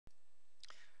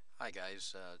Hi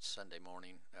guys, it's Sunday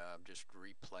morning. Just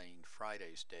replaying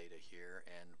Friday's data here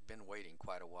and been waiting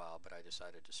quite a while, but I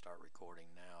decided to start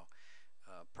recording now.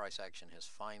 Price action has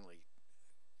finally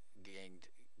gained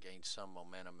some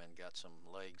momentum and got some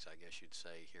legs, I guess you'd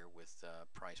say, here with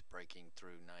price breaking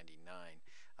through 99.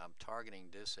 I'm targeting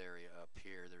this area up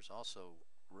here. There's also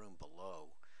room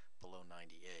below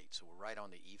 98, so we're right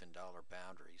on the even dollar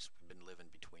boundaries. We've been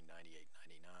living between 98 and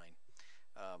 99.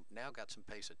 Now got some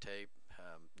pace of tape.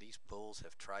 These bulls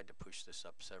have tried to push this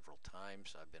up several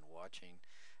times. I've been watching.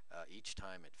 Each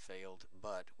time it failed,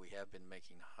 but we have been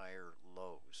making higher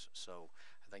lows. So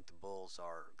I think the bulls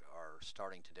are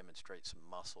starting to demonstrate some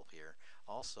muscle here.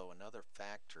 Also, another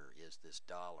factor is this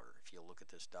dollar. If you look at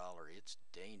this dollar, it's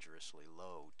dangerously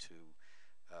low to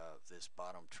this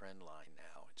bottom trend line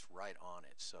now. It's right on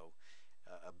it. So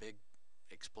a big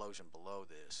explosion below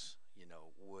this,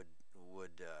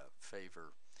 would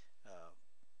favor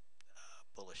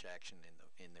bullish action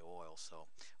in the oil. So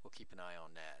we'll keep an eye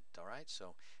on that. All right.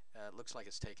 So it looks like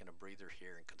it's taking a breather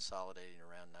here and consolidating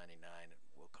around 99. And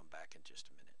we'll come back in just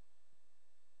a minute.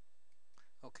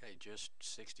 Okay, just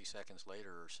 60 seconds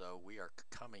later or so, we are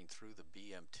coming through the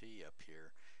BMT up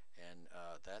here, and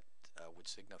that would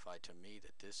signify to me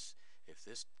that if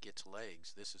this gets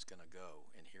legs, this is going to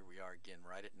go. And here we are again,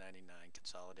 right at 99,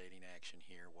 consolidating action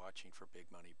here, watching for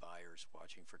big money buyers,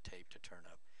 watching for tape to turn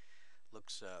up.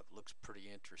 Looks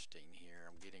pretty interesting here.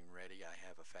 I'm getting ready. I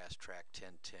have a fast track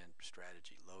 10-10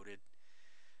 strategy loaded.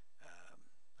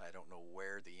 I don't know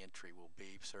where the entry will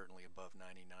be, certainly above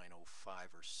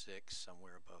 99.05 or 6,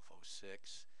 somewhere above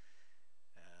 06.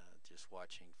 Just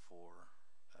watching for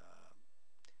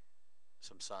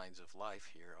some signs of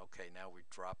life here. Okay, now we've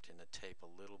dropped in the tape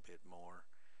a little bit more.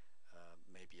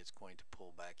 Maybe it's going to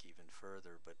pull back even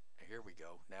further, but here we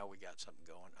go. Now we got something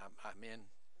going. I'm in.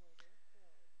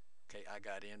 Okay, I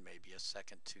got in maybe a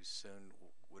second too soon.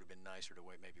 Would have been nicer to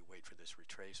maybe wait for this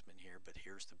retracement here, but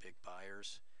here's the big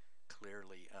buyers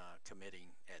clearly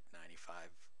committing at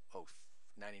 99.05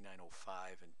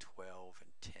 and 12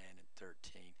 and 10 and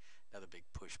 13. Another big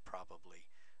push probably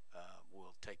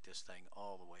will take this thing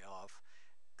all the way off.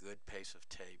 Good pace of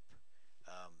tape.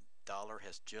 Dollar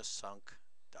has just sunk.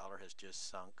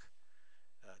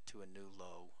 To a new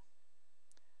low.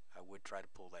 I would try to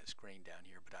pull that screen down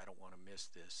here, but I don't want to miss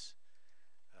this.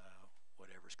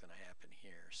 Whatever's going to happen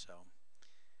here. So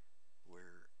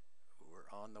we're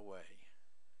on the way.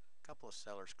 Couple of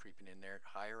sellers creeping in there.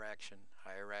 Higher action.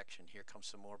 Here comes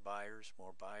some more buyers.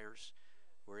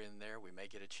 We're in there. We may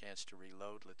get a chance to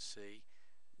reload. Let's see.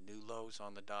 New lows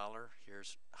on the dollar.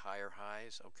 Here's higher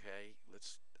highs. Okay,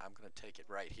 I'm going to take it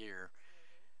right here.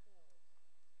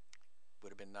 Would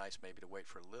have been nice maybe to wait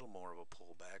for a little more of a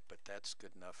pullback, but that's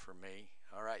good enough for me.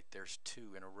 All right, there's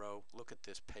two in a row. Look at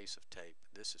this pace of tape.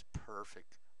 This is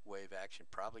perfect wave action.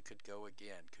 Probably could go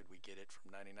again. Could we get it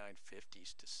from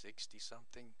 99.50s to 60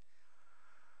 something?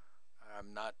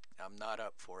 I'm not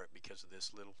up for it because of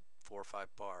this little 4 or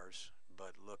 5 bars,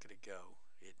 but look at it go.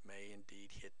 It may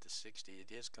indeed hit the 60.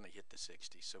 It is going to hit the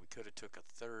 60, so we could have took a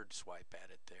third swipe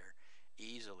at it there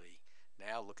easily.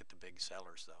 Now look at the big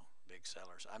sellers though. Big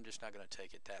sellers. I'm just not going to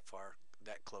take it that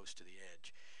close to the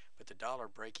edge. But the dollar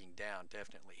breaking down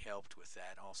definitely helped with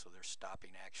that. Also, there's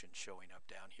stopping action showing up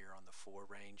down here on the 4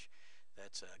 range.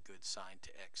 That's a good sign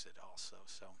to exit also.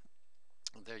 So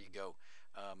there you go.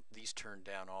 These turned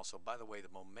down also. By the way, the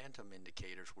momentum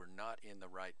indicators were not in the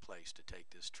right place to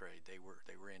take this trade. They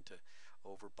were into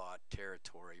overbought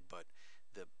territory, but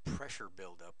the pressure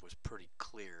buildup was pretty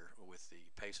clear with the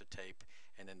pace of tape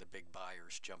and then the big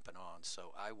buyers jumping on.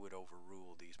 So I would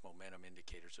overrule these momentum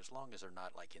indicators as long as they're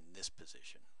not like in this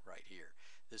position right here.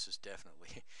 This is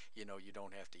definitely, you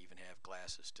don't have to even have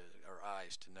glasses or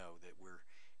eyes to know that we're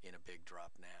in a big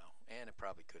drop now. And it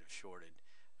probably could have shorted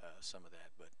some of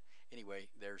that. But anyway,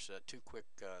 there's 2 quick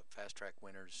fast track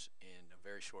winners in a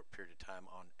very short period of time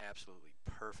on absolutely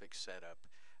perfect setup,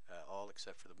 all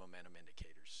except for the momentum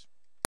indicators.